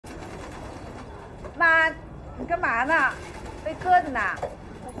妈，你干嘛呢？被搁着呢。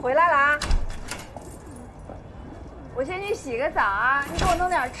我回来了啊。我先去洗个澡啊，你给我弄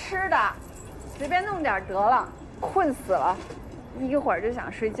点吃的，随便弄点得了，困死了，一会儿就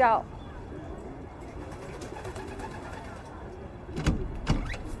想睡觉。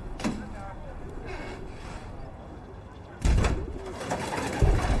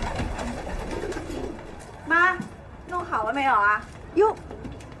妈，弄好了没有啊？哟，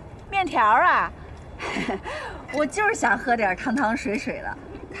面条啊！我就是想喝点汤汤水水的，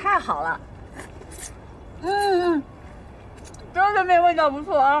太好了。真的面味道不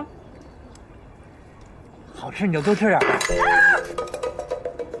错啊。好吃你就多吃点。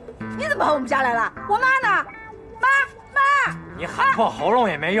你怎么跑我们家来了？我妈呢？妈！你喊破喉咙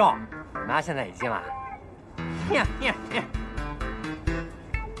也没用，妈现在已经啊。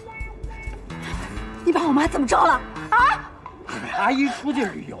你把我妈怎么着了？啊！阿姨出去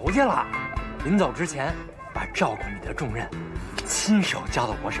旅游去了，临走之前把照顾你的重任亲手交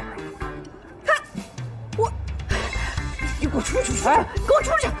到我手上。你给我出去！哎，给我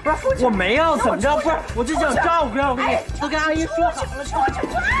出去！不是出去！我没要怎么着，不是，我就想照顾照顾你，都跟阿姨说好了。出去！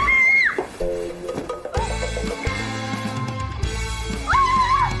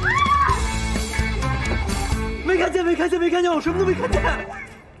没看见，我什么都没看见。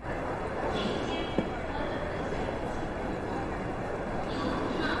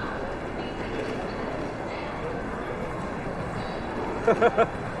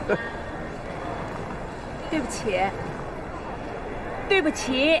对不起，对不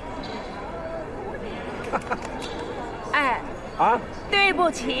起。哎，啊，对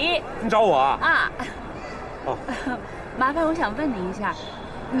不起。你找我啊？啊。哦，麻烦我想问您一下，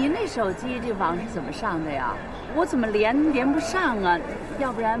您那手机这网是怎么上的呀？我怎么连不上啊？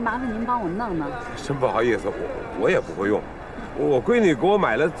要不然麻烦您帮我弄弄。真不好意思，我也不会用。我闺女给我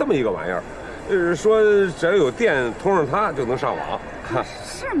买了这么一个玩意儿，说只要有电通上它就能上网。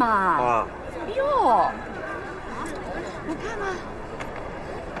是吗？啊。哟，我看看。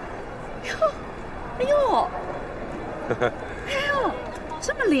哟，哎呦，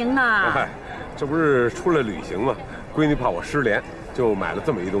这么灵啊！哎，这不是出来旅行吗？闺女怕我失联，就买了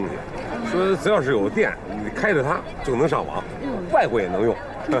这么一东西，说只要是有电，你开着它就能上网，外国也能用。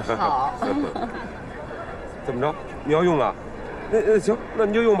好。怎么着？你要用啊？行，那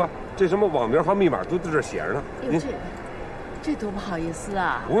你就用吧。这什么网名和密码都在这写着呢。您这多不好意思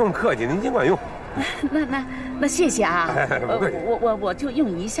啊！不用客气，您尽管用。那谢谢啊！不客气。我就用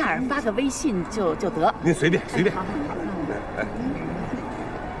一下，发个微信就得。您随便。好。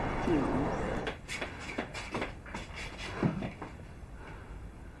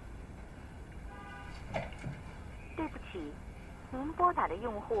对不起，您拨打的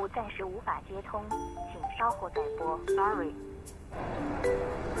用户暂时无法接通，请稍后再拨。Sorry。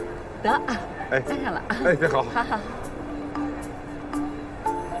得啊，加上了啊。哎，这好。好。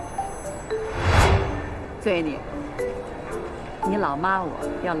醉女，你老妈我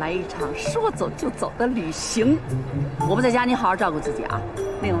要来一场说走就走的旅行，我不在家，你好好照顾自己啊。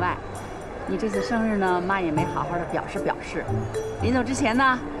另外，你这次生日呢，妈也没好好的表示。临走之前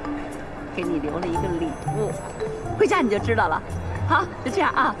呢，给你留了一个礼物，回家你就知道了。好，就这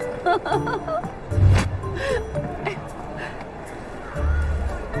样啊。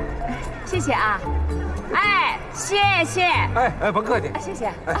谢谢啊。哎，谢谢。哎，甭客气。谢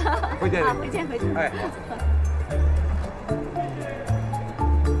谢。回见。回见。哎。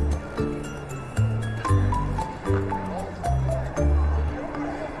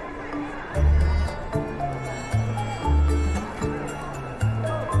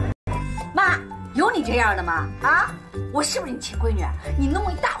妈，有你这样的吗？啊，我是不是你亲闺女？你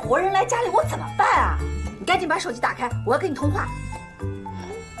弄一大活人来家里，我怎么办啊？你赶紧把手机打开，我要跟你通话。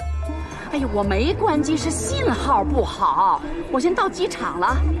哎呀，我没关机，是信号不好。我先到机场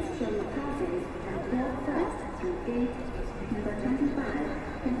了。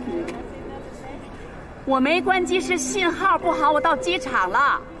我没关机，是信号不好，我到机场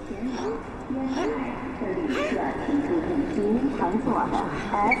了。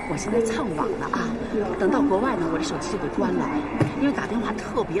我现在蹭网呢啊，等到国外呢，我这手机就给关了，因为打电话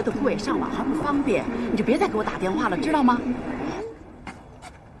特别的贵，上网还不方便。你就别再给我打电话了，知道吗？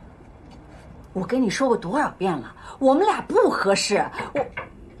我跟你说过多少遍了，我们俩不合适。我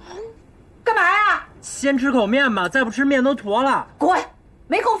干嘛呀？先吃口面吧，再不吃面都坨了。滚！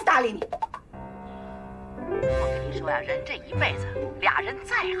没工夫搭理你。我跟你说呀，人这一辈子，俩人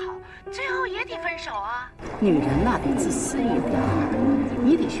再好，最后也得分手啊。女人呐，得自私一点，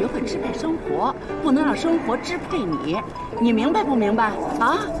你得学会支配生活，不能让生活支配你。你明白不明白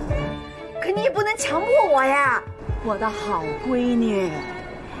啊？可你也不能强迫我呀，我的好闺女。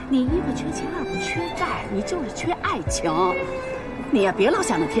你一不缺钱，二不缺债，你就是缺爱情。你也别老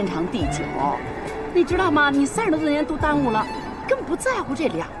想着天长地久，你知道吗？你30多年都耽误了，根本不在乎这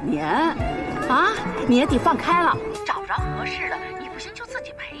2年，啊！你也得放开了，找着合适的，你不行就自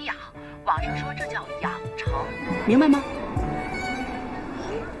己培养。网上说这叫养成，明白吗？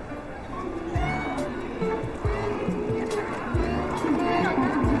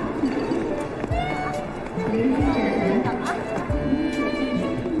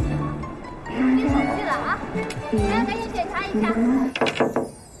听手续了啊！大家赶紧检查一下。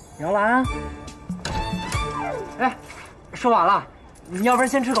杨澜，哎，说晚了，你要不然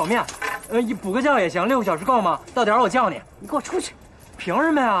先吃口面，补个觉也行，6个小时够吗？到点儿我叫你。你给我出去！凭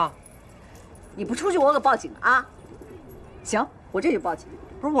什么呀？你不出去，我可报警啊！行，我这就报警。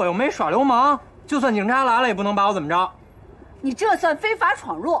不是我又没耍流氓，就算警察来了也不能把我怎么着。你这算非法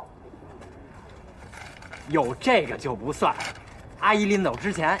闯入。有这个就不算。阿姨临走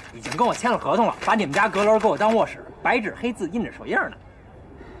之前已经跟我签了合同了，把你们家阁楼给我当卧室，白纸黑字印着手印呢。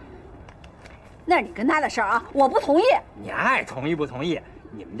那是你跟他的事儿啊，我不同意。你爱同意不同意？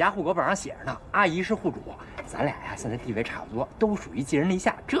你们家户口本上写着呢，阿姨是户主，咱俩呀现在地位差不多，都属于寄人篱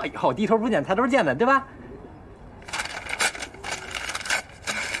下，这以后低头不见抬头见的，对吧？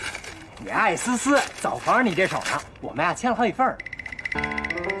你爱思思，早防着你这手呢，我们呀签了好几份。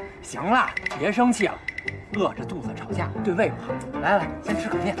行了，别生气了，饿着肚子吵架对胃不好。来来，先吃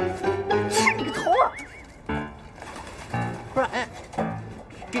口面。吃你个头啊！不是，哎，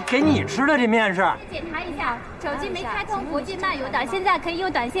给你吃的这面是？检查一下，手机没开通国际漫游的，现在可以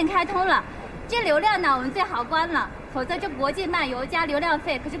用短信开通了。这流量呢，我们最好关了，否则这国际漫游加流量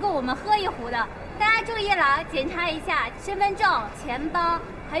费可是够我们喝一壶的。大家注意了，检查一下身份证、钱包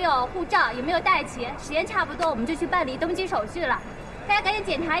还有护照有没有带齐。时间差不多，我们就去办理登机手续了。大家赶紧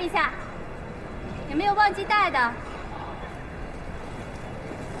检查一下，有没有忘记带的？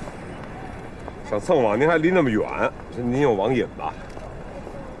想蹭网您还离那么远，您有网瘾吧？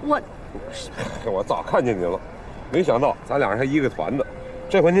我早看见您了，没想到咱俩人还一个团的，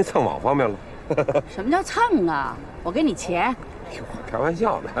这回您蹭网方面了。什么叫蹭啊？我给你钱。开玩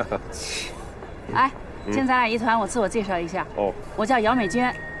笑的。哎，今天咱俩一团，我自我介绍一下。哦，我叫姚美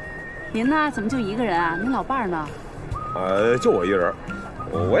娟。您呢？怎么就一个人啊？您老伴儿呢？就我一人。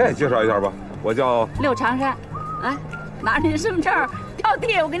我也介绍一下吧，我叫6长山。哎，拿着您身份证掉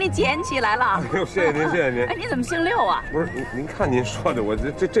地，我给你捡起来了。哎呦，谢谢您，谢谢您。哎，你怎么姓6啊？不是您看您说的，我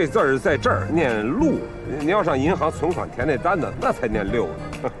这字儿在这儿念陆，您要上银行存款填那单子，那才念6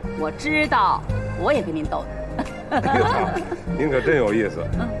呢。我知道，我也跟您斗的。哎呦，您可真有意思，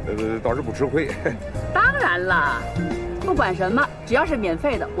倒是不吃亏。当然了，不管什么，只要是免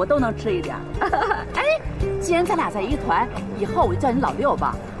费的，我都能吃一点。哎，既然咱俩在一团，以后我就叫你老6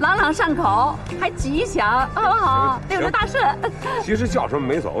吧，朗朗上口，还吉祥，好不好？6六大顺。其实叫什么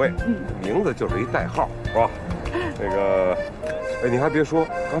没所谓，名字就是一代号，是吧？那个，哎，你还别说，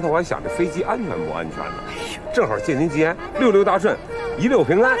刚才我还想着飞机安全不安全呢，正好借您吉言，6六大顺，1六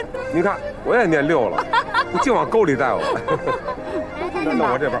平安。您看，我也念6了，你净往沟里带我。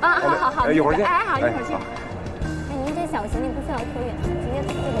那我这边啊，好，哎，一会儿见。哎，好，一会儿见。哎，您这小行李不需要托运。